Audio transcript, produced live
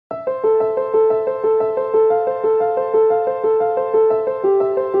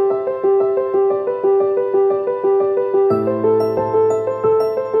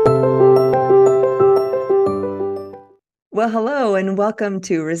Well, hello and welcome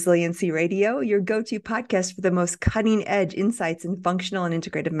to Resiliency Radio, your go-to podcast for the most cutting-edge insights in functional and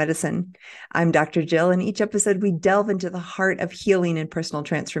integrative medicine. I'm Dr. Jill, and each episode we delve into the heart of healing and personal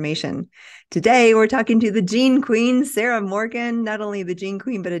transformation. Today, we're talking to the Gene Queen, Sarah Morgan, not only the Gene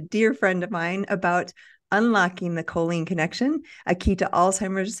Queen, but a dear friend of mine, about unlocking the choline connection, a key to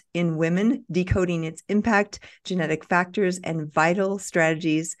Alzheimer's in women, decoding its impact, genetic factors, and vital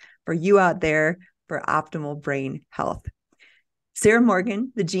strategies for you out there for optimal brain health. Sarah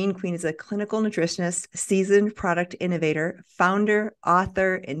Morgan, the Gene Queen, is a clinical nutritionist, seasoned product innovator, founder,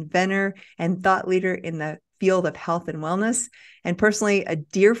 author, inventor, and thought leader in the field of health and wellness, and personally a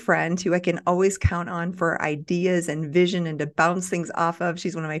dear friend who I can always count on for ideas and vision and to bounce things off of.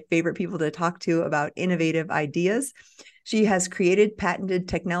 She's one of my favorite people to talk to about innovative ideas. She has created patented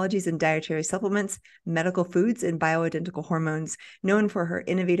technologies in dietary supplements, medical foods, and bioidentical hormones. Known for her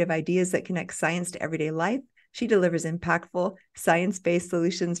innovative ideas that connect science to everyday life, she delivers impactful, science-based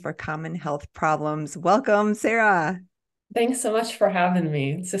solutions for common health problems. Welcome, Sarah. Thanks so much for having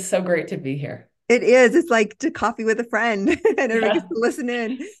me. It's just so great to be here. It is. It's like to coffee with a friend and everybody gets Yeah. to listen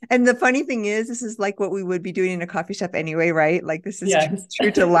in. And the funny thing is, this is like what we would be doing in a coffee shop anyway, right? Like this is Yes.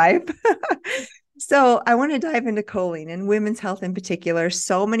 true to life. So I want to dive into choline and women's health in particular.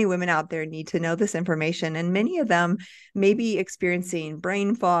 So many women out there need to know this information, and many of them may be experiencing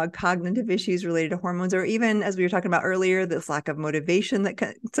brain fog, cognitive issues related to hormones, or even, as we were talking about earlier, this lack of motivation that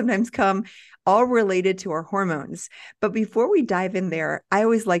can sometimes come, all related to our hormones. But before we dive in there, I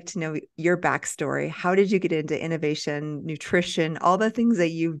always like to know your backstory. How did you get into innovation, nutrition, all the things that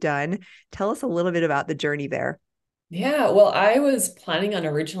you've done? Tell us a little bit about the journey there. Yeah, well, I was planning on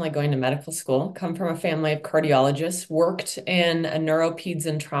originally going to medical school, come from a family of cardiologists, worked in a neuropeds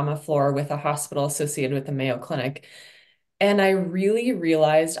and trauma floor with a hospital associated with the Mayo Clinic. And I really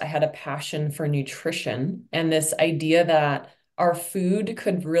realized I had a passion for nutrition and this idea that our food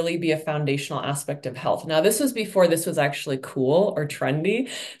could really be a foundational aspect of health. Now, this was before this was actually cool or trendy.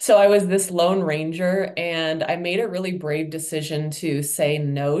 So I was this lone ranger, and I made a really brave decision to say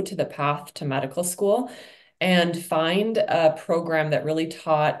no to the path to medical school and find a program that really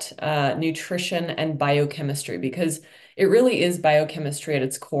taught nutrition and biochemistry, because it really is biochemistry at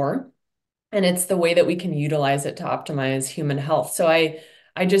its core. And it's the way that we can utilize it to optimize human health. So I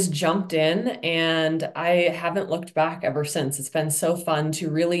just jumped in, and I haven't looked back ever since. It's been so fun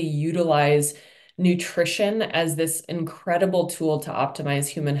to really utilize nutrition as this incredible tool to optimize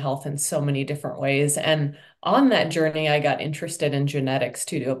human health in so many different ways. And on that journey, I got interested in genetics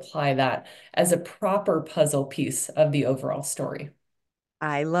too, to apply that as a proper puzzle piece of the overall story.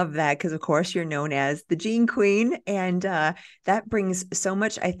 I love that because, of course, you're known as the Gene Queen. And that brings so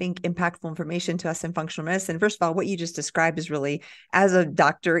much, I think, impactful information to us in functional medicine. First of all, what you just described is really, as a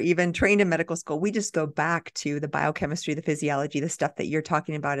doctor, even trained in medical school, we just go back to the biochemistry, the physiology, the stuff that you're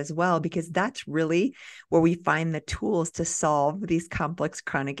talking about as well, because that's really where we find the tools to solve these complex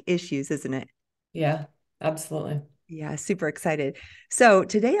chronic issues, isn't it? Yeah, absolutely. Yeah, super excited. So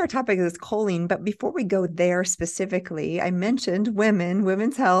today our topic is choline, but before we go there specifically, I mentioned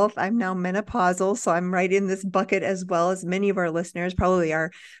women's health. I'm now menopausal, so I'm right in this bucket as well as many of our listeners. Probably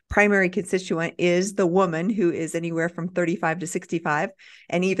our primary constituent is the woman who is anywhere from 35 to 65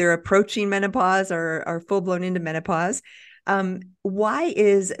 and either approaching menopause or full blown into menopause. Why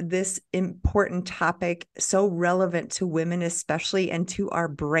is this important topic so relevant to women, especially, and to our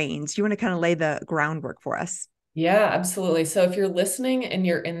brains? You want to kind of lay the groundwork for us? Yeah, absolutely. So if you're listening and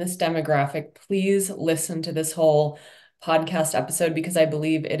you're in this demographic, please listen to this whole podcast episode, because I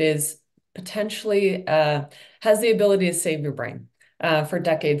believe it is potentially has the ability to save your brain for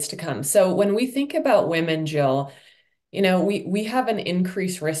decades to come. So when we think about women, Jill, we have an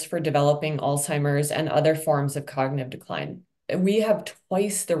increased risk for developing Alzheimer's and other forms of cognitive decline. We have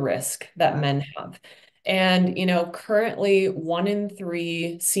twice the risk that Wow. men have. And, currently 1 in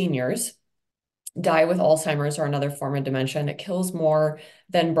 3 seniors die with Alzheimer's or another form of dementia, and it kills more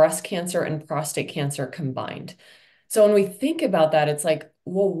than breast cancer and prostate cancer combined. So when we think about that, it's like,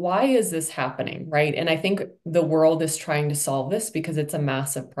 well, why is this happening, right? And I think the world is trying to solve this because it's a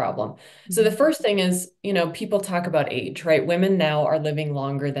massive problem. So the Mhm. first thing is, people talk about age, right? Women now are living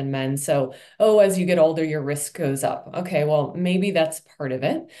longer than men. So, oh, as you get older, your risk goes up. Okay, well, maybe that's part of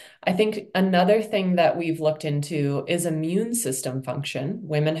it. I think another thing that we've looked into is immune system function.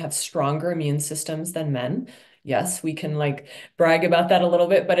 Women have stronger immune systems than men. Yes, we can like brag about that a little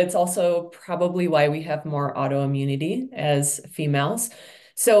bit, but it's also probably why we have more autoimmunity as females.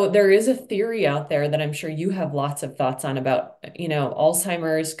 So there is a theory out there that I'm sure you have lots of thoughts on about,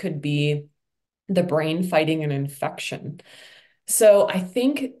 Alzheimer's could be the brain fighting an infection. So I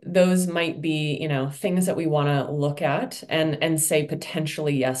think those might be, things that we want to look at and say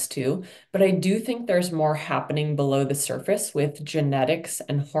potentially yes to. But I do think there's more happening below the surface with genetics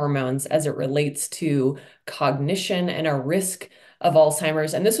and hormones as it relates to cognition and a risk of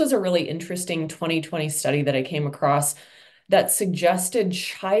Alzheimer's. And this was a really interesting 2020 study that I came across that suggested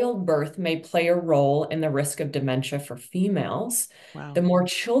childbirth may play a role in the risk of dementia for females. The Wow. more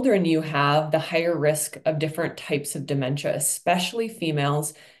children you have, the higher risk of different types of dementia, especially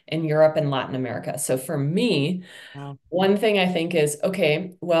females in Europe and Latin America. So for me, Wow. one thing I think is,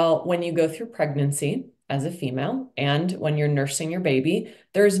 okay, well, when you go through pregnancy as a female and when you're nursing your baby,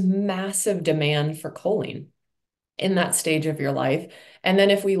 there's massive demand for choline in that stage of your life. And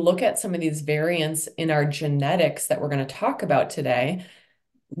then if we look at some of these variants in our genetics that we're going to talk about today,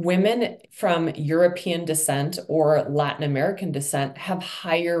 women from European descent or Latin American descent have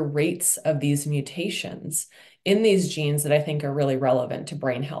higher rates of these mutations in these genes that I think are really relevant to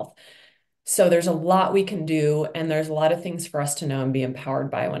brain health. So there's a lot we can do, and there's a lot of things for us to know and be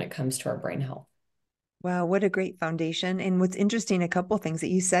empowered by when it comes to our brain health. Wow, what a great foundation. And what's interesting, a couple of things that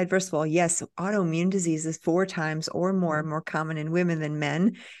you said. First of all, yes, autoimmune disease is 4 times or more common in women than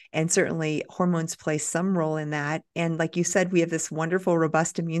men. And certainly hormones play some role in that. And like you said, we have this wonderful,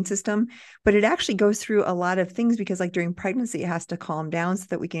 robust immune system, but it actually goes through a lot of things because, like during pregnancy, it has to calm down so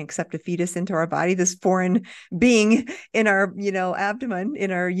that we can accept a fetus into our body, this foreign being in our, abdomen, in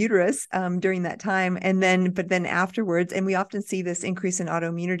our uterus during that time. But then afterwards, and we often see this increase in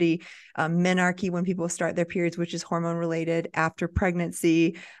autoimmunity, menarche when people start their periods, which is hormone related, after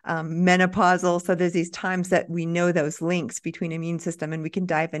pregnancy, menopausal. So there's these times that we know those links between immune system, and we can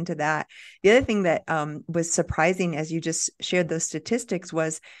dive into that. The other thing that was surprising as you just shared those statistics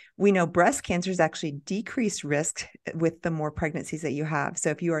was we know breast cancer is actually decreased risk with the more pregnancies that you have. So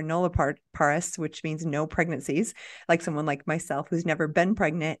if you are nulliparous, which means no pregnancies, like someone like myself who's never been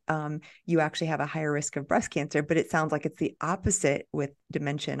pregnant, you actually have a higher risk of breast cancer. But it sounds like it's the opposite with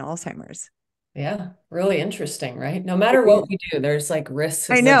dementia and Alzheimer's. Yeah, really interesting, right? No matter what we do, there's like risks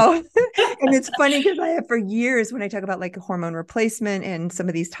I associated. know. And it's funny because I have for years when I talk about like hormone replacement and some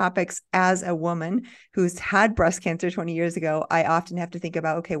of these topics as a woman who's had breast cancer 20 years ago, I often have to think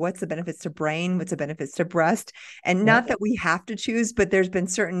about, okay, what's the benefits to brain? What's the benefits to breast? And Yeah. not that we have to choose, but there's been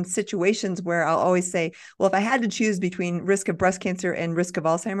certain situations where I'll always say, well, if I had to choose between risk of breast cancer and risk of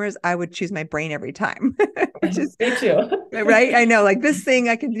Alzheimer's, I would choose my brain every time, which is Me too. right. I know, like this thing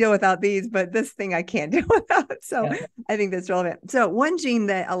I can deal without these, but this thing I can't deal without. So Yeah. I think that's relevant. So one gene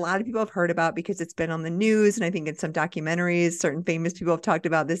that a lot of people have heard about because it's been on the news, and I think in some documentaries, certain famous people have talked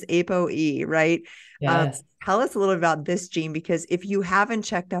about this ApoE, right? Yes. Tell us a little bit about this gene, because if you haven't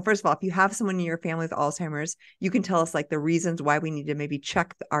checked out, first of all, if you have someone in your family with Alzheimer's, you can tell us like the reasons why we need to maybe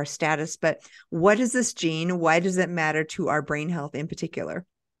check our status. But what is this gene? Why does it matter to our brain health in particular?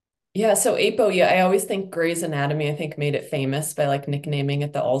 Yeah, so APO, yeah, I always think Grey's Anatomy, I think, made it famous by like nicknaming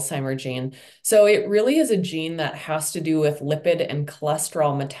it the Alzheimer gene. So it really is a gene that has to do with lipid and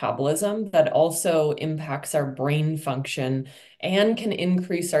cholesterol metabolism that also impacts our brain function and can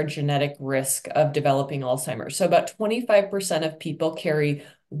increase our genetic risk of developing Alzheimer's. So about 25% of people carry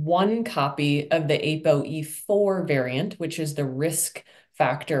one copy of the ApoE4 variant, which is the risk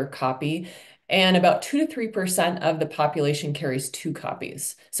factor copy. And about 2 to 3% of the population carries 2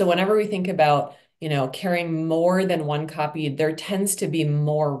 copies. So whenever we think about, carrying more than one copy, there tends to be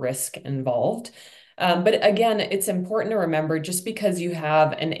more risk involved. But again, it's important to remember just because you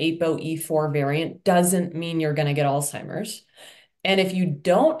have an ApoE4 variant doesn't mean you're going to get Alzheimer's. And if you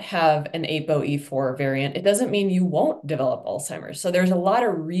don't have an ApoE4 variant, it doesn't mean you won't develop Alzheimer's. So there's a lot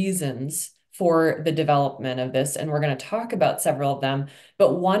of reasons for the development of this, and we're going to talk about several of them.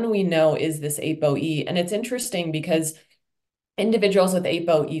 But one we know is this ApoE. And it's interesting because individuals with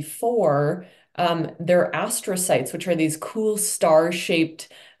ApoE4, their astrocytes, which are these cool star-shaped,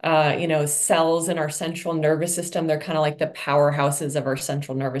 cells in our central nervous system, they're kind of like the powerhouses of our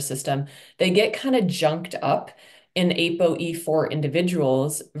central nervous system. They get kind of junked up in ApoE4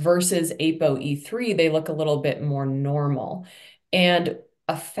 individuals versus ApoE3, they look a little bit more normal. And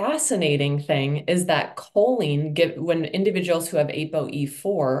a fascinating thing is that choline, when individuals who have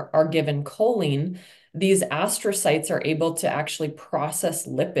ApoE4 are given choline, these astrocytes are able to actually process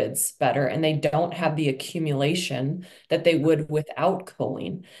lipids better and they don't have the accumulation that they would without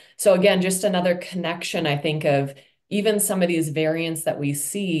choline. So again, just another connection, I think, of even some of these variants that we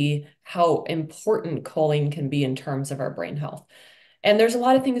see, how important choline can be in terms of our brain health. And there's a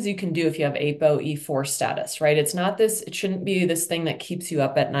lot of things you can do if you have ApoE4 status, right? It shouldn't be this thing that keeps you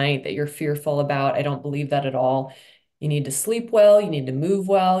up at night that you're fearful about. I don't believe that at all. You need to sleep well, you need to move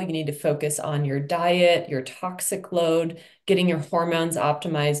well, you need to focus on your diet, your toxic load, getting your hormones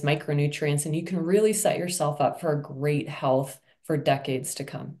optimized, micronutrients, and you can really set yourself up for a great health for decades to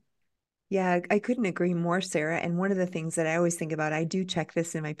come. Yeah, I couldn't agree more, Sarah. And one of the things that I always think about, I do check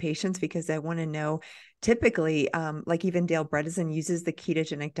this in my patients because I want to know typically, like even Dale Bredesen uses the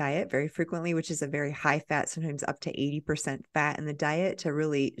ketogenic diet very frequently, which is a very high fat, sometimes up to 80% fat in the diet to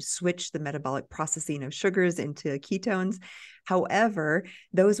really switch the metabolic processing of sugars into ketones. However,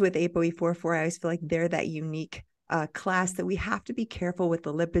 those with ApoE44, I always feel like they're that unique class that we have to be careful with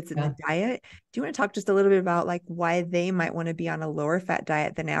the lipids in Yeah. the diet. Do you want to talk just a little bit about like why they might want to be on a lower fat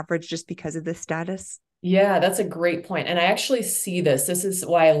diet than average just because of this status? Yeah, that's a great point. And I actually see this. This is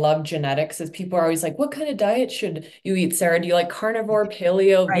why I love genetics, is people are always like, what kind of diet should you eat, Sarah? Do you like carnivore,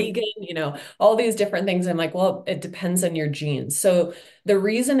 paleo, Right. vegan, all these different things? I'm like, well, it depends on your genes. So the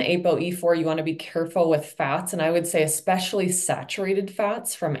reason ApoE4, you want to be careful with fats, and I would say especially saturated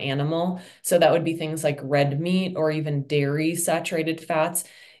fats from animal. So that would be things like red meat or even dairy saturated fats,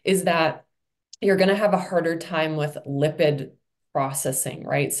 is that you're going to have a harder time with lipid processing,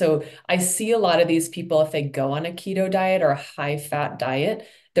 right? So I see a lot of these people, if they go on a keto diet or a high fat diet,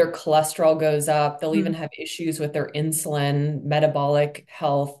 their cholesterol goes up. They'll even Mm. have issues with their insulin, metabolic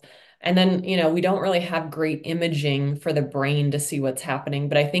health. And then, we don't really have great imaging for the brain to see what's happening.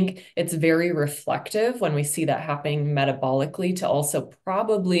 But I think it's very reflective when we see that happening metabolically to also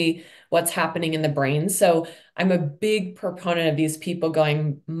probably what's happening in the brain. So I'm a big proponent of these people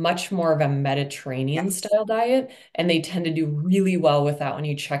going much more of a Mediterranean Yes. style diet, and they tend to do really well with that when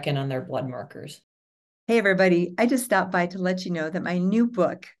you check in on their blood markers. Hey, everybody. I just stopped by to let you know that my new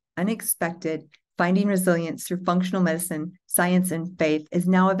book, Unexpected: Finding Resilience Through Functional Medicine, Science, and Faith, is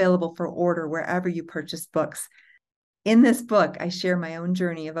now available for order wherever you purchase books. In this book, I share my own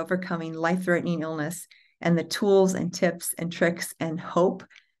journey of overcoming life-threatening illness and the tools and tips and tricks and hope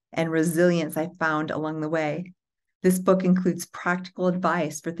and resilience I found along the way. This book includes practical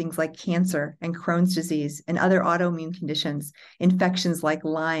advice for things like cancer and Crohn's disease and other autoimmune conditions, infections like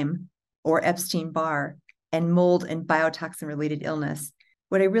Lyme or Epstein-Barr, and mold and biotoxin-related illness.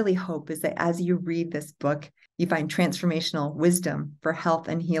 What I really hope is that as you read this book, you find transformational wisdom for health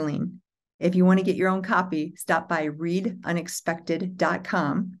and healing. If you want to get your own copy, stop by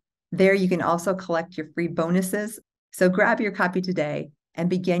readunexpected.com. There you can also collect your free bonuses. So grab your copy today and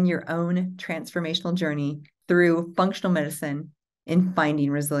begin your own transformational journey through functional medicine in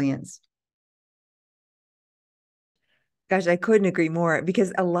finding resilience. Gosh, I couldn't agree more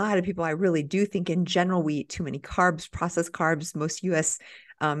because a lot of people, I really do think in general, we eat too many carbs, processed carbs. Most US,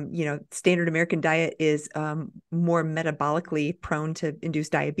 standard American diet is more metabolically prone to induce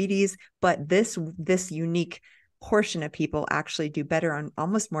diabetes. But this unique portion of people actually do better on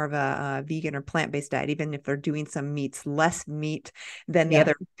almost more of a vegan or plant-based diet, even if they're doing some meats, less meat than the Yeah.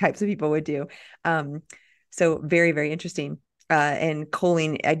 other types of people would do. So very, very interesting. And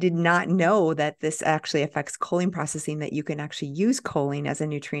choline, I did not know that this actually affects choline processing, that you can actually use choline as a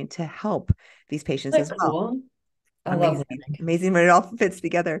nutrient to help these patients Isn't as that well. cool? I love Amazing, learning. amazing when it all fits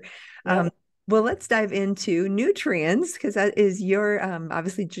together. Um, Yep. well, let's dive into nutrients because that is your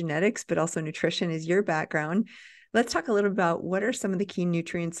obviously genetics, but also nutrition is your background. Let's talk a little about what are some of the key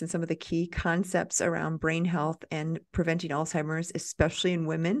nutrients and some of the key concepts around brain health and preventing Alzheimer's, especially in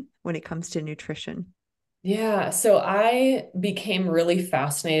women when it comes to nutrition. Yeah, so I became really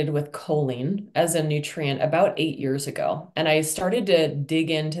fascinated with choline as a nutrient about 8 years ago. And I started to dig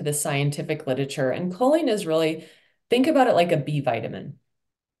into the scientific literature. And choline is really, think about it like a B vitamin.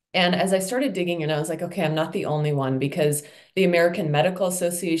 And as I started digging in, I was like, okay, I'm not the only one because the American Medical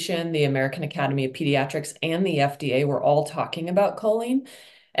Association, the American Academy of Pediatrics, and the FDA were all talking about choline.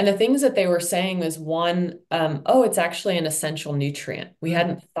 And the things that they were saying was one, oh, it's actually an essential nutrient. We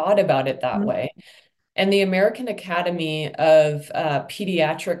hadn't thought about it that Mhm. way. And the American Academy of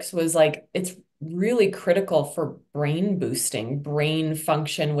Pediatrics was like, it's really critical for brain boosting, brain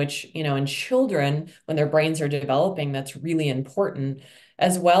function, which, in children, when their brains are developing, that's really important,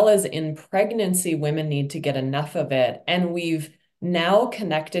 as well as in pregnancy, women need to get enough of it. And we've now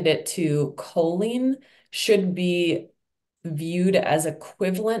connected it to choline should be viewed as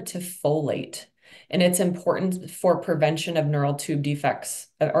equivalent to folate. And it's important for prevention of neural tube defects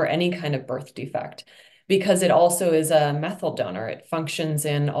or any kind of birth defect because it also is a methyl donor. It functions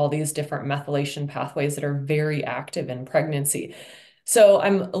in all these different methylation pathways that are very active in pregnancy. So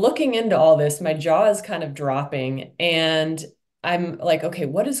I'm looking into all this. My jaw is kind of dropping, and I'm like, okay,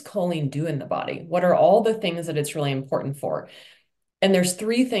 what does choline do in the body? What are all the things that it's really important for? And there's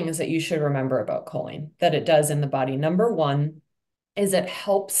three things that you should remember about choline that it does in the body. Number one is it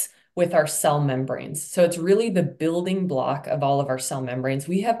helps with our cell membranes. So it's really the building block of all of our cell membranes.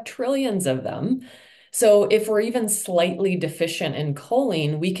 We have trillions of them. So if we're even slightly deficient in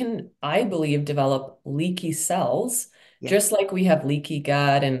choline, we can, I believe, develop leaky cells, Yeah. just like we have leaky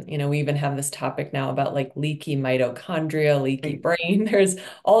gut. And, we even have this topic now about like leaky mitochondria, leaky Right. brain. There's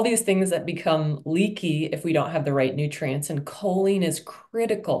all these things that become leaky if we don't have the right nutrients, and choline is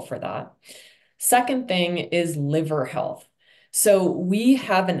critical for that. Second thing is liver health. So we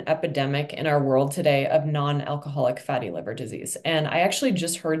have an epidemic in our world today of non-alcoholic fatty liver disease. And I actually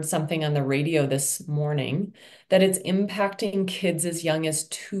just heard something on the radio this morning that it's impacting kids as young as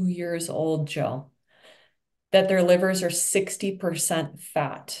 2 years old, Jill, that their livers are 60%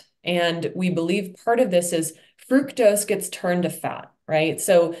 fat. And we believe part of this is fructose gets turned to fat, right?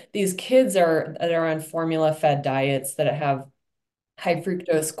 So these kids that are on formula fed diets that have high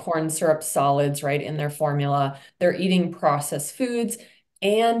fructose corn syrup solids right in their formula. They're eating processed foods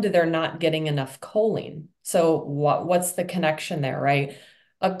and they're not getting enough choline. So what's the connection there, right?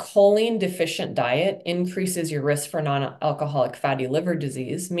 A choline deficient diet increases your risk for non-alcoholic fatty liver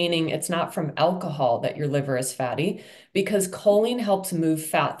disease, meaning it's not from alcohol that your liver is fatty, because choline helps move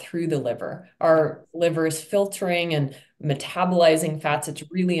fat through the liver. Yeah. Our liver is filtering and metabolizing fats. It's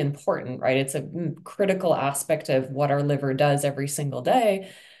really important, right? It's a critical aspect of what our liver does every single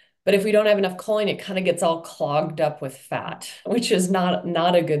day. But if we don't have enough choline, it kind of gets all clogged up with fat, which is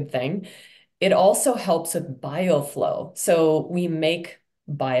not a good thing. It also helps with bile flow. So we make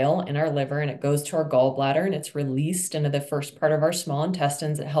bile in our liver and it goes to our gallbladder and it's released into the first part of our small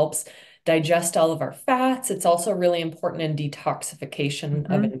intestines. It helps digest all of our fats. It's also really important in detoxification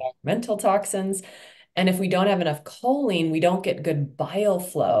of Hmm. environmental toxins. And if we don't have enough choline, we don't get good bile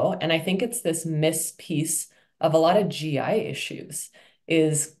flow. And I think it's this missed piece of a lot of GI issues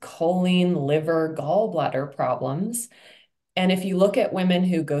is choline, liver, gallbladder problems. And if you look at women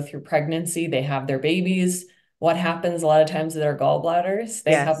who go through pregnancy, they have their babies. What happens a lot of times to their gallbladders?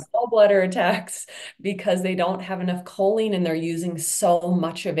 They have Yes. gallbladder attacks because they don't have enough choline and they're using so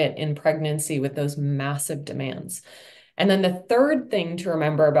much of it in pregnancy with those massive demands. And then the third thing to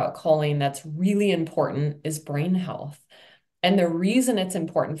remember about choline that's really important is brain health. And the reason it's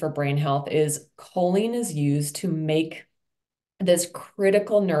important for brain health is choline is used to make this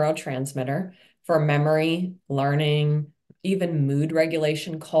critical neurotransmitter for memory, learning, even mood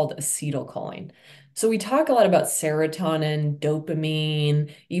regulation called acetylcholine. So we talk a lot about serotonin,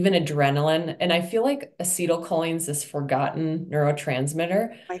 dopamine, even adrenaline, and I feel like acetylcholine is this forgotten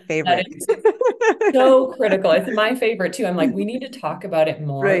neurotransmitter My that favorite. is so critical. It's my favorite too. I'm like, we need to talk about it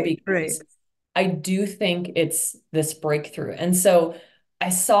more Right, right. because I do think it's this breakthrough. And so I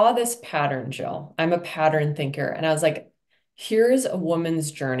saw this pattern, Jill. I'm a pattern thinker. And I was like, here's a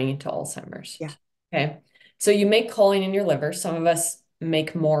woman's journey to Alzheimer's. Yeah. Okay. So you make choline in your liver. Some of us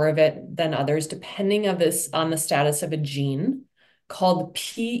make more of it than others, depending on the status of a gene called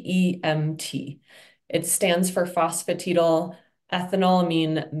PEMT. It stands for phosphatidyl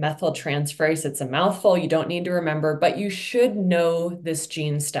ethanolamine methyltransferase. It's a mouthful. You don't need to remember, but you should know this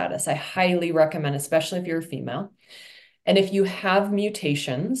gene status. I highly recommend, especially if you're a female. And if you have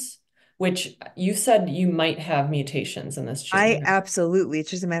mutations, which you said you might have mutations in this I gene. absolutely, it's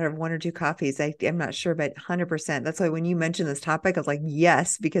just a matter of one or two copies. I'm not sure, but 100%. That's why when you mentioned this topic, I was like,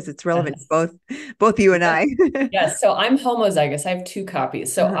 yes, because it's relevant to Yes. both you and Yes. I. Yes. So I'm homozygous. I have two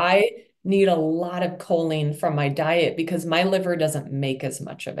copies. So Uh-huh. I need a lot of choline from my diet because my liver doesn't make as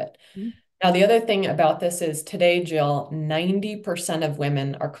much of it. Now, the other thing about this is today, Jill, 90% of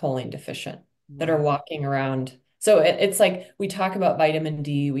women are choline deficient that are Wow. walking around. So it's like we talk about vitamin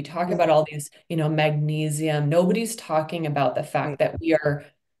D, we talk Yeah. about all these, magnesium. Nobody's talking about the fact Right. that we are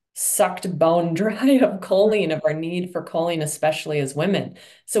sucked bone dry of choline, of our need for choline, especially as women.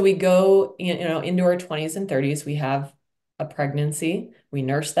 So we go, into our 20s and 30s, we have a pregnancy, we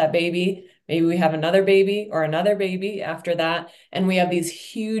nurse that baby, maybe we have another baby or another baby after that. And we have these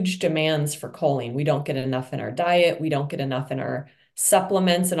huge demands for choline. We don't get enough in our diet. We don't get enough in our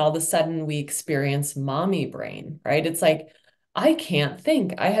supplements. And all of a sudden we experience mommy brain, right? It's like, I can't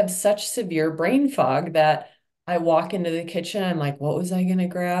think. I have such severe brain fog that I walk into the kitchen. I'm like, what was I going to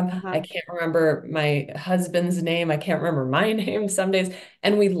grab? I Uh-huh. can't remember my husband's name. I can't remember my name some days.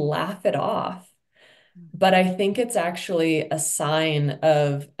 And we laugh it off. But I think it's actually a sign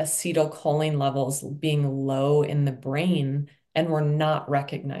of acetylcholine levels being low in the brain, and we're not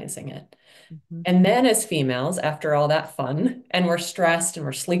recognizing it. Mhm. And then, as females, after all that fun, and we're stressed and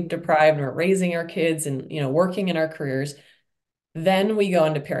we're sleep deprived and we're raising our kids and working in our careers, then we go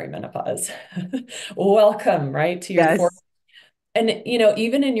into perimenopause. Welcome, right, to your Yes. 40s. And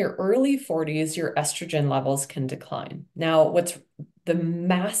even in your early 40s, your estrogen levels can decline. Now, what's the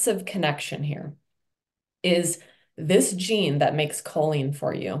massive connection here is this gene that makes choline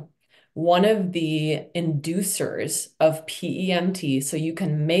for you. One of the inducers of PEMT, so you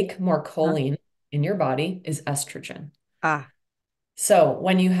can make more Huh? choline in your body, is estrogen. Ah, So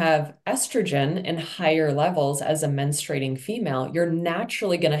when you have estrogen in higher levels as a menstruating female, you're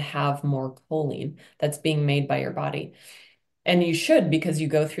naturally going to have more choline that's being made by your body. And you should, because you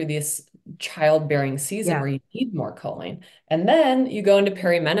go through this childbearing season yeah, where you need more choline. And then you go into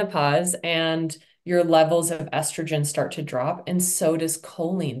perimenopause and your levels of estrogen start to drop, and so does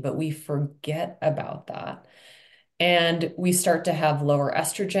choline, but we forget about that. And we start to have lower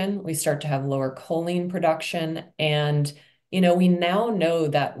estrogen, we start to have lower choline production. And, we now know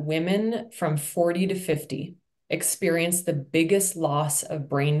that women from 40 to 50 experience the biggest loss of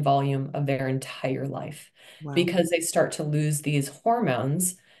brain volume of their entire life wow, because they start to lose these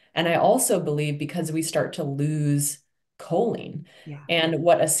hormones. And I also believe because we start to lose choline yeah, and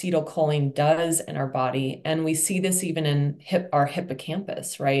what acetylcholine does in our body. And we see this even in our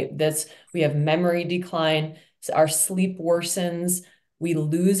hippocampus, right? We have memory decline, so our sleep worsens, we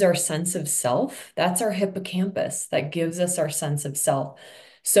lose our sense of self. That's our hippocampus that gives us our sense of self.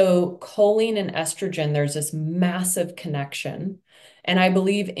 So choline and estrogen, there's this massive connection. And I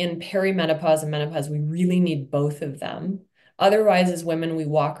believe in perimenopause and menopause, we really need both of them. Otherwise, as women, we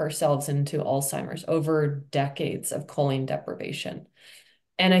walk ourselves into Alzheimer's over decades of choline deprivation.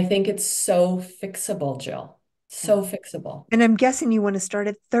 And I think it's so fixable, Jill. yeah. So fixable. And I'm guessing you want to start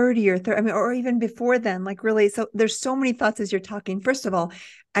at 30 or 30, I mean, or even before then, like really. So there's so many thoughts as you're talking. First of all,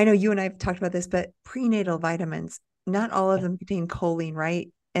 I know you and I have talked about this, but prenatal vitamins, not all of them contain choline, right?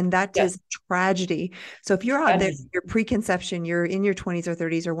 And that Yes. is tragedy. So if you're out there, Tragedy. your preconception, you're in your 20s or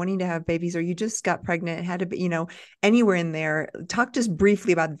 30s or wanting to have babies, or you just got pregnant, had to be, anywhere in there, talk just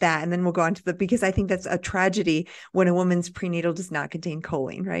briefly about that. And then we'll go on to because I think that's a tragedy when a woman's prenatal does not contain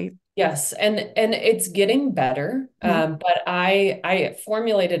choline, right? Yes, and it's getting better. Mhm. But I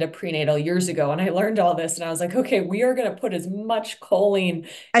formulated a prenatal years ago, and I learned all this, and I was like, okay, we are going to put as much choline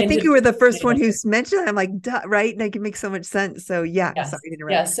I think into you were the first one prenatal. who's mentioned it. I'm like, duh, right? Like it makes so much sense. So yeah, Yes, sorry to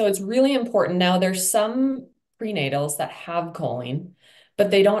interrupt. yes. So it's really important. Now, there's some prenatals that have choline, but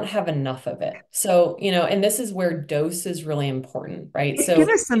they don't have enough of it. So, and this is where dose is really important, right? Give So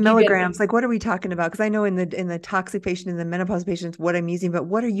us some if you get milligrams. Like, what are we talking about? Because I know in the toxic patient and the menopause patients, what I'm using, but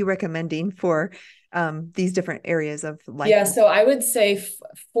what are you recommending for these different areas of life? Yeah, so I would say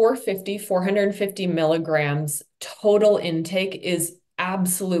 450 milligrams total intake is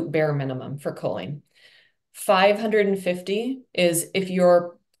absolute bare minimum for choline. 550 is if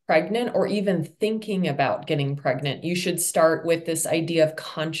you're pregnant or even thinking about getting pregnant, you should start with this idea of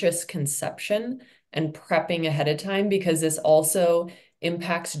conscious conception and prepping ahead of time because this also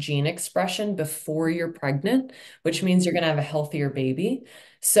impacts gene expression before you're pregnant, which means you're going to have a healthier baby.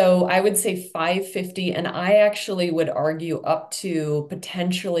 So I would say 550, and I actually would argue up to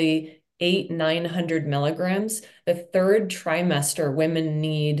potentially 900 milligrams. The third trimester, women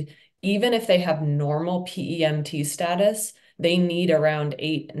need, even if they have normal PEMT status, they need around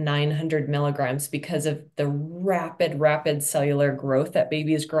 900 milligrams because of the rapid cellular growth. That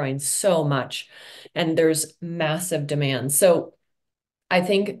baby is growing so much, and there's massive demand. So I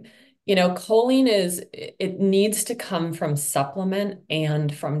think, choline it needs to come from supplement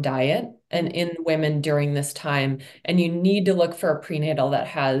and from diet and in women during this time. And you need to look for a prenatal that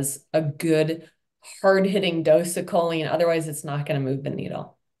has a good hard-hitting dose of choline. Otherwise, it's not going to move the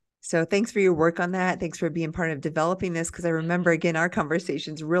needle. So thanks for your work on that. Thanks for being part of developing this because I remember again our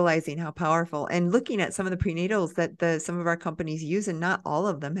conversations realizing how powerful and looking at some of the prenatals that some of our companies use and not all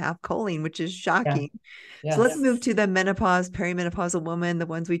of them have choline, which is Yeah. shocking. So let's Yes. move to the menopause, perimenopausal woman, the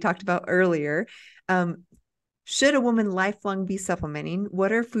ones we talked about earlier. Um, should a woman lifelong be supplementing?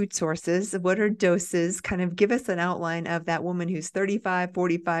 What are food sources? What are doses? Kind of give us an outline of that woman who's 35,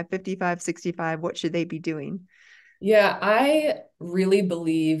 45, 55, 65. What should they be doing? Yeah, I really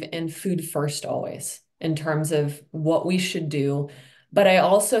believe in food first always in terms of what we should do. But I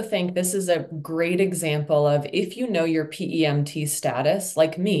also think this is a great example of if you know your PEMT status,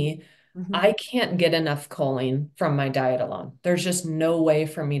 like me, Mm-hmm. I can't get enough choline from my diet alone. There's just no way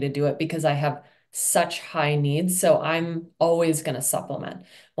for me to do it because I have such high needs. So I'm always going to supplement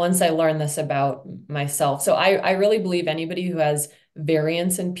once I learn this about myself. So I really believe anybody who has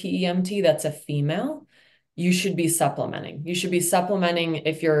variance in PEMT that's a female, you should be supplementing. You should be supplementing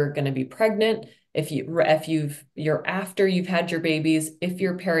if you're going to be pregnant, you're after you've had your babies, if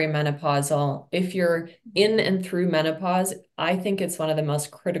you're perimenopausal, if you're in and through menopause. I think it's one of the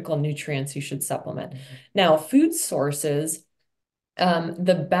most critical nutrients you should supplement. Now, food sources,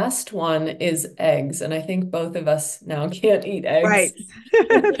 The best one is eggs, and I think both of us now can't eat eggs. Right.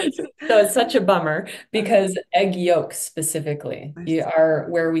 That's So it's such a bummer uh, because egg yolks specifically nice. are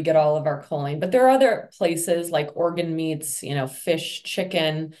where we get all of our choline. But there are other places like organ meats, fish,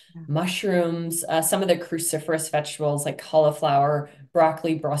 chicken, Yeah. mushrooms, some of the cruciferous vegetables like cauliflower,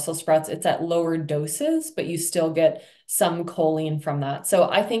 broccoli, Brussels sprouts. It's at lower doses, but you still get some choline from that. So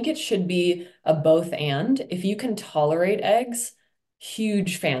I think it should be a both and. If you can tolerate eggs,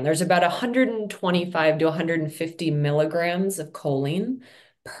 huge fan. There's about 125 to 150 milligrams of choline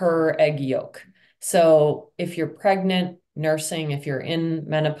per egg yolk. So if you're pregnant, nursing, if you're in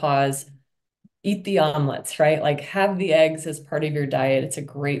menopause, eat the omelets, right? Like have the eggs as part of your diet. It's a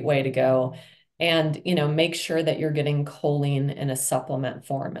great way to go. And, make sure that you're getting choline in a supplement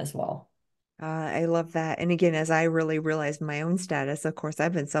form as well. I love that. And again, as I really realized my own status, of course,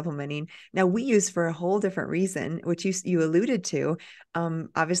 I've been supplementing. Now we use for a whole different reason, which you alluded to.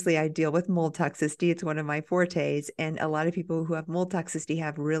 Obviously, I deal with mold toxicity. It's one of my fortes, and a lot of people who have mold toxicity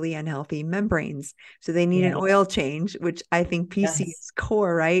have really unhealthy membranes, so they need an Yeah. oil change, which I think PC Yes. is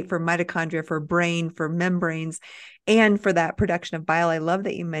core, right, for mitochondria, for brain, for membranes, and for that production of bile. I love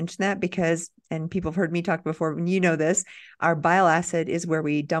that you mentioned that because, and people have heard me talk before, and you know this, our bile acid is where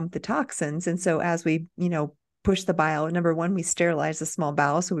we dump the toxins. And so as we, push the bile, number one, we sterilize the small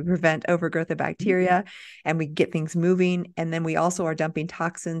bowel. So we prevent overgrowth of bacteria and we get things moving. And then we also are dumping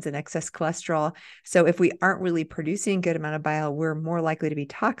toxins and excess cholesterol. So if we aren't really producing a good amount of bile, we're more likely to be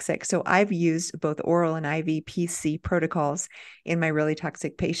toxic. So I've used both oral and IV PC protocols in my really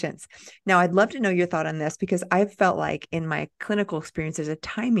toxic patients. Now, I'd love to know your thought on this because I've felt like in my clinical experience, there's a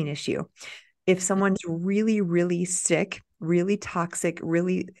timing issue. If someone's really, really sick, really toxic,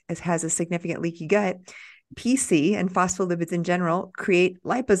 really has a significant leaky gut, PC and phospholipids in general create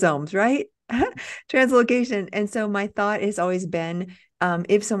liposomes, right? Translocation. And so my thought has always been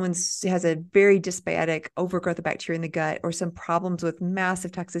if someone has a very dysbiotic overgrowth of bacteria in the gut or some problems with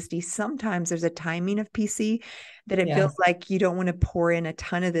massive toxicity, sometimes there's a timing of PC that it Yeah. feels like you don't want to pour in a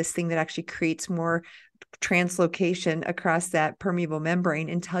ton of this thing that actually creates more translocation across that permeable membrane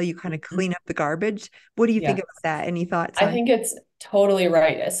until you kind of Mhm. clean up the garbage. What do you think Yeah. about that? Any thoughts I on? think it's totally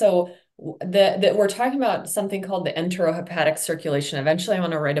right. So we're talking about something called the enterohepatic circulation. Eventually, I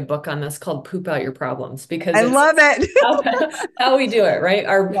want to write a book on this called "Poop Out Your Problems" because I it's love it. how, how we do it, right?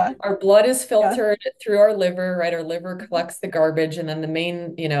 Our Yeah. our blood is Yeah. filtered through our liver, right? Our liver collects the garbage, and then the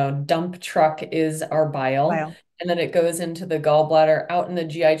main, dump truck is our bile. Wow. And then it goes into the gallbladder, out in the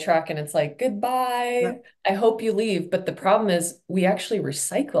GI tract, and it's like, Yeah. goodbye. I hope you leave. But the problem is we actually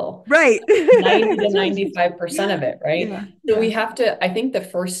recycle Right. 90 to 95% of it, right? Yeah. So Yeah. we have to, I think the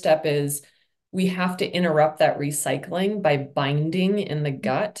first step is we have to interrupt that recycling by binding in the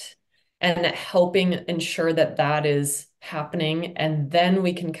gut and helping ensure that that is happening. And then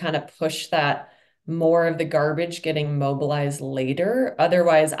we can kind of push that more of the garbage getting mobilized later.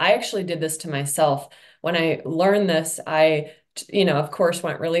 Otherwise, I actually did this to myself. When I learned this, I, of course,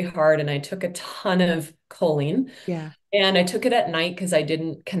 went really hard and I took a ton of choline. Yeah. And I took it at night because I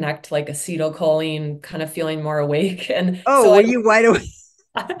didn't connect like acetylcholine, kind of feeling more awake. And Oh, so were you wide awake?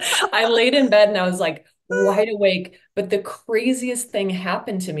 I laid in bed and I was like wide awake. But the craziest thing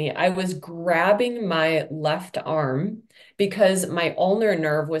happened to me. I was grabbing my left arm because my ulnar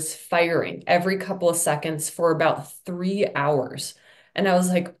nerve was firing every couple of seconds for about 3 hours. And I was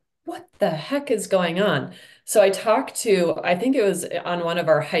like, what the heck is going on? So I talked to, I think it was on one of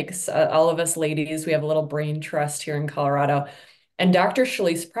our hikes, all of us ladies, we have a little brain trust here in Colorado. And Dr.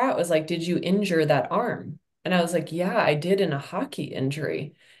 Shalise Pratt was like, did you injure that arm? And I was like, yeah, I did in a hockey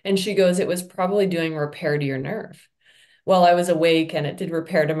injury. And she goes, it was probably doing repair to your nerve. Well, I was awake and it did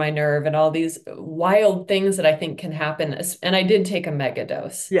repair to my nerve and all these wild things that I think can happen. And I did take a mega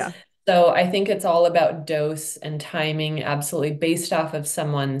dose. Yeah. So I think it's all about dose and timing, absolutely based off of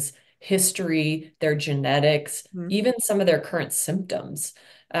someone's history, their genetics, Mhm. even some of their current symptoms.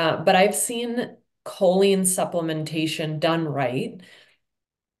 But I've seen choline supplementation done right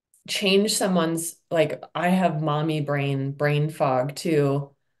change someone's, like, I have mommy brain fog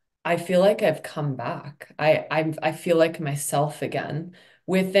too. I feel like I've come back. I feel like myself again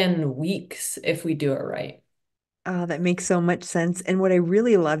within weeks if we do it right. Oh, that makes so much sense. And what I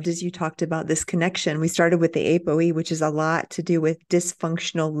really loved is you talked about this connection. We started with the ApoE, which is a lot to do with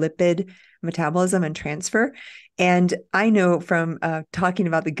dysfunctional lipid metabolism and transfer. And I know from talking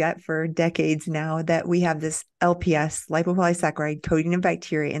about the gut for decades now that we have this LPS, lipopolysaccharide coating of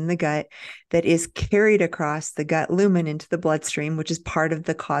bacteria in the gut that is carried across the gut lumen into the bloodstream, which is part of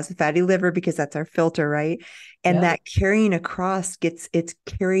the cause of fatty liver because that's our filter, right? And Yeah. that carrying across it's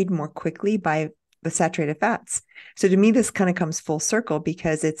carried more quickly by with saturated fats. So to me, this kind of comes full circle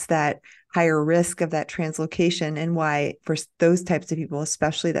because it's that higher risk of that translocation, and why for those types of people,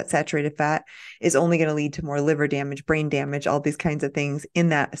 especially that saturated fat is only going to lead to more liver damage, brain damage, all these kinds of things in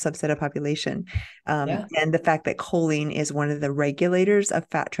that subset of population. Yeah. And the fact that choline is one of the regulators of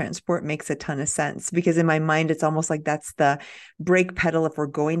fat transport makes a ton of sense, because in my mind, it's almost like that's the brake pedal. If we're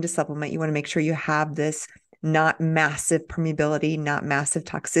going to supplement, you want to make sure you have this not massive permeability, not massive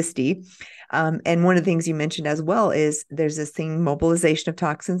toxicity. And one of the things you mentioned as well is there's this thing, mobilization of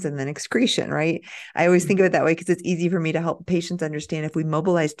toxins and then excretion, right? I always think of it that way because it's easy for me to help patients understand if we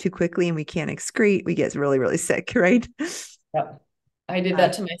mobilize too quickly and we can't excrete, we get really, really sick, right? Yep. I did Uh,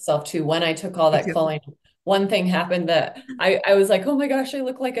 that to myself too. When I took all Me that too. choline, one thing happened that I was like, oh my gosh, I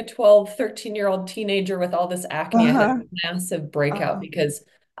look like a 12, 13-year-old teenager with all this acne. I had a Uh-huh. massive breakout Uh-huh. because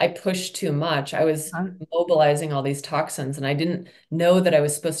I pushed too much. I was Uh-huh. mobilizing all these toxins and I didn't know that I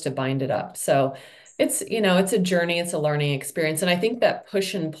was supposed to bind it up. So it's a journey, it's a learning experience. And I think that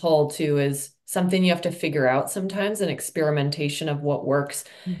push and pull too is something you have to figure out sometimes, an experimentation of what works.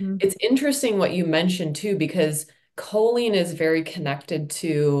 Mhm. It's interesting what you mentioned too, because choline is very connected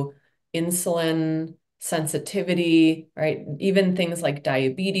to insulin sensitivity, right? Even things like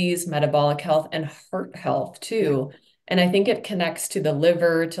diabetes, metabolic health, and heart health Yeah. too. And I think it connects to the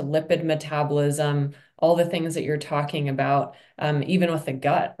liver, to lipid metabolism, all the things that you're talking about, even with the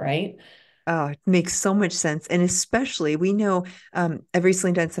gut, right? Oh, it makes so much sense. And especially, we know I've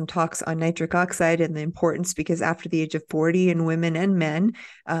recently done some talks on nitric oxide and the importance, because after the age of 40 in women and men,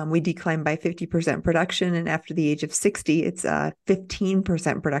 we decline by 50% production. And after the age of 60, it's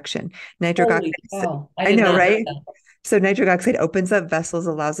 15% production. Nitric Holy oxide, cow. I I did know, not know right? that. So nitric oxide opens up vessels,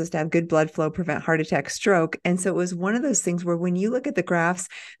 allows us to have good blood flow, prevent heart attack, stroke. And so it was one of those things where when you look at the graphs,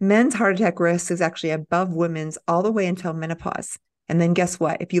 men's heart attack risk is actually above women's all the way until menopause. And then guess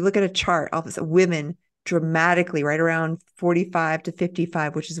what? If you look at a chart, all of a sudden women dramatically right around 45 to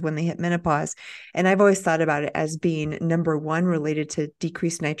 55, which is when they hit menopause. And I've always thought about it as being number one related to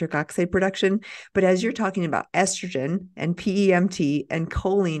decreased nitric oxide production. But as you're talking about estrogen and PEMT and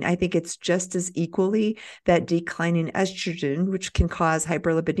choline, I think it's just as equally that decline in estrogen, which can cause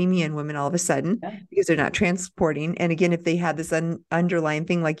hyperlipidemia in women all of a sudden Yeah. because they're not transporting. And again, if they had this underlying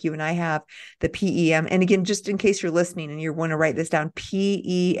thing like you and I have, the PEM, and again, just in case you're listening and you want to write this down,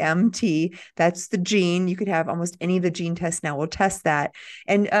 PEMT, that's the gene. You could have almost any of the gene tests now will test that.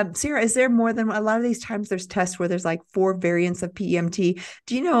 And Sarah, is there more than a lot of these times there's tests where there's like 4 variants of PEMT?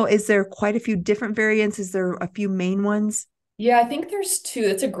 Do you know, is there quite a few different variants? Is there a few main ones? Yeah, I think there's two.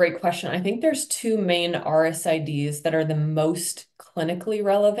 That's a great question. I think there's two main RSIDs that are the most clinically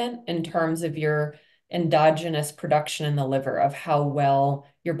relevant in terms of your endogenous production in the liver of how well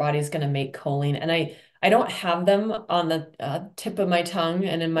your body's going to make choline. And I don't have them on the tip of my tongue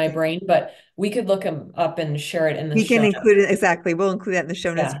and in my Okay. brain, but we could look them up and share it in the We can show include notes. it. Exactly. We'll include that in the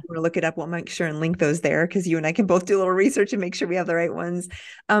show notes. If Yeah. you want to look it up, we'll make sure and link those there, because you and I can both do a little research and make sure we have the right ones.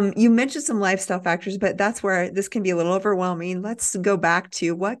 You mentioned some lifestyle factors, but that's where this can be a little overwhelming. Let's go back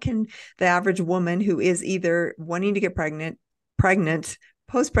to what can the average woman who is either wanting to get pregnant,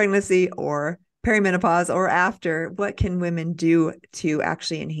 post-pregnancy, or perimenopause, or after, what can women do to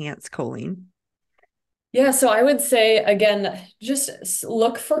actually enhance choline? Yeah, so I would say again, just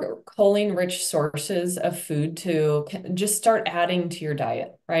look for choline-rich sources of food to just start adding to your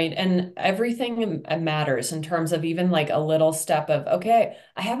diet, right? And everything matters in terms of even like a little step of, okay,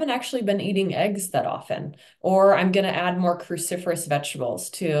 I haven't actually been eating eggs that often, or I'm going to add more cruciferous vegetables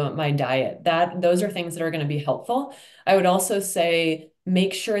to my diet. Those are things that are going to be helpful. I would also say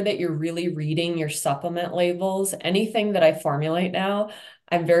make sure that you're really reading your supplement labels. Anything that I formulate now,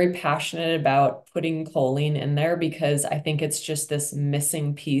 I'm very passionate about putting choline in there because I think it's just this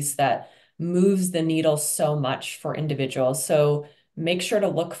missing piece that moves the needle so much for individuals. So make sure to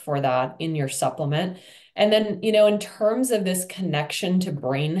look for that in your supplement. And then, in terms of this connection to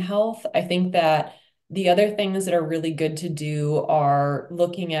brain health, I think that the other things that are really good to do are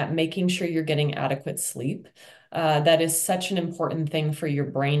looking at making sure you're getting adequate sleep. That is such an important thing for your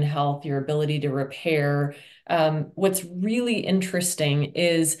brain health, your ability to repair. What's really interesting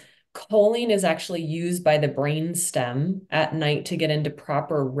is choline is actually used by the brain stem at night to get into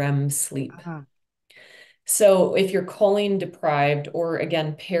proper REM sleep. Ah, So if you're choline deprived, or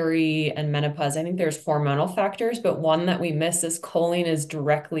again, peri and menopause, I think there's hormonal factors, but one that we miss is choline is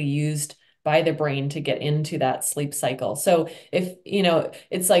directly used by the brain to get into that sleep cycle. So if,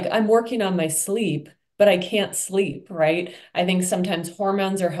 it's like I'm working on my sleep, but I can't sleep, right? I think sometimes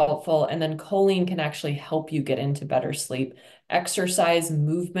hormones are helpful, and then choline can actually help you get into better sleep Exercise,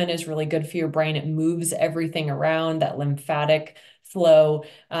 movement is really good for your brain. It moves everything around, that lymphatic flow,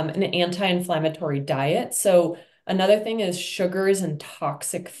 and an anti-inflammatory diet. So another thing is sugars and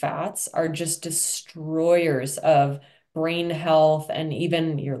toxic fats are just destroyers of brain health and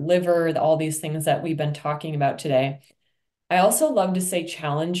even your liver, all these things that we've been talking about today. I also love to say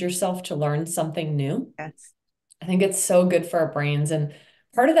challenge yourself to learn something new. Yes. I think it's so good for our brains. And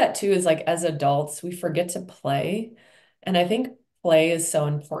part of that too is like as adults, we forget to play. And I think play is so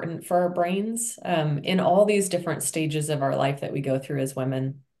important for our brains in all these different stages of our life that we go through as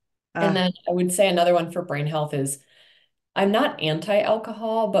women. And Uh, then I would say another one for brain health is I'm not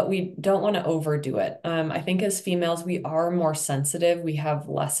anti-alcohol, but we don't want to overdo it. I think as females, we are more sensitive. We have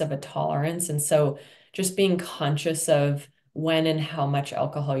less of a tolerance. And so just being conscious of when and how much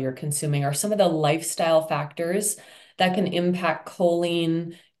alcohol you're consuming are some of the lifestyle factors that can impact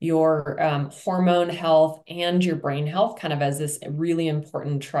choline, your hormone health, and your brain health, kind of as this really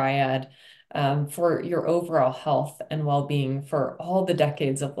important triad for your overall health and well-being for all the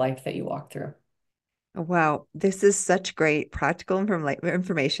decades of life that you walk through. wow, this is such great practical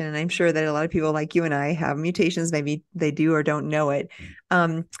information. And I'm sure that a lot of people like you and I have mutations. Maybe they do or don't know it.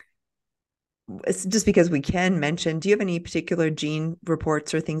 Um, it's just because we can mention, do you have any particular gene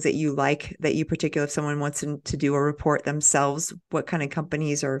reports or things that you like that you particular, if someone wants to do a report themselves, what kind of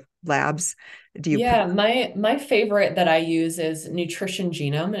companies or labs do you Yeah, my favorite that I use is Nutrition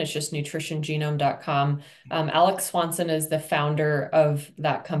Genome, and it's just nutritiongenome.com. Alex Swanson is the founder of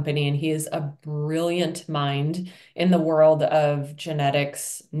that company, and he is a brilliant mind in the world of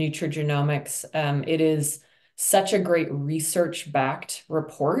genetics, nutrigenomics. It is such a great research-backed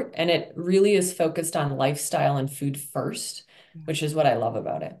report, and it really is focused on lifestyle and food first, which is what I love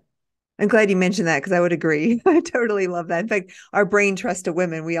about it. I'm glad you mentioned that because I would agree. I totally love that. In fact, our brain trust a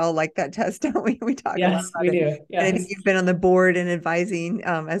women. We all like that test, don't we? We talk a lot Yes, about we it. do. And I think Yes. you've been on the board and advising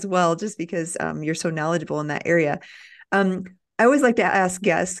as well, just because you're so knowledgeable in that area. Um, I always like to ask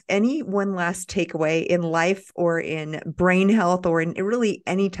guests any one last takeaway in life or in brain health or in really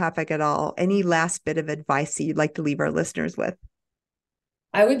any topic at all, any last bit of advice that you'd like to leave our listeners with?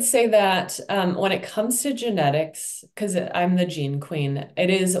 I would say that when it comes to genetics, because I'm the gene queen, it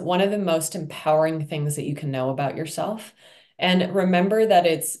is one of the most empowering things that you can know about yourself. And remember that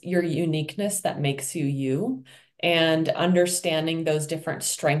it's your uniqueness that makes you you, and understanding those different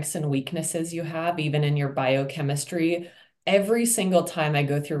strengths and weaknesses you have, even in your biochemistry. Every single time I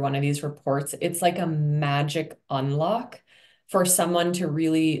go through one of these reports, it's like a magic unlock for someone to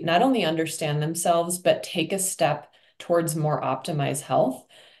really not only understand themselves, but take a step towards more optimized health.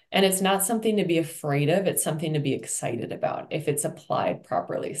 And it's not something to be afraid of, it's something to be excited about if it's applied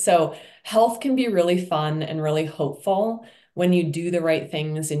properly. So, health can be really fun and really hopeful when you do the right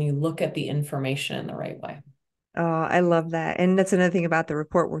things and you look at the information in the right way. Oh, I love that. And that's another thing about the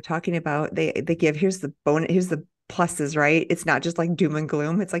report we're talking about. They give here's the bonus, here's the pluses, right? It's not just like doom and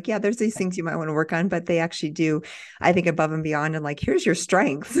gloom. It's like, yeah, there's these things you might want to work on, but they actually do, I think, above and beyond. And like, here's your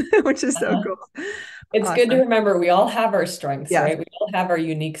strengths, which is so Uh-huh. cool. It's good to Awesome. remember we all have our strengths, Yes. right? We all have our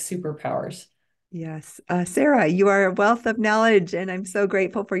unique superpowers. Yes. Sarah, you are a wealth of knowledge, and I'm so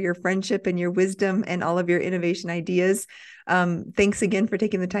grateful for your friendship and your wisdom and all of your innovation ideas. Thanks again for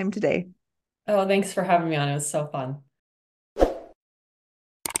taking the time today. Oh, thanks for having me on. It was so fun.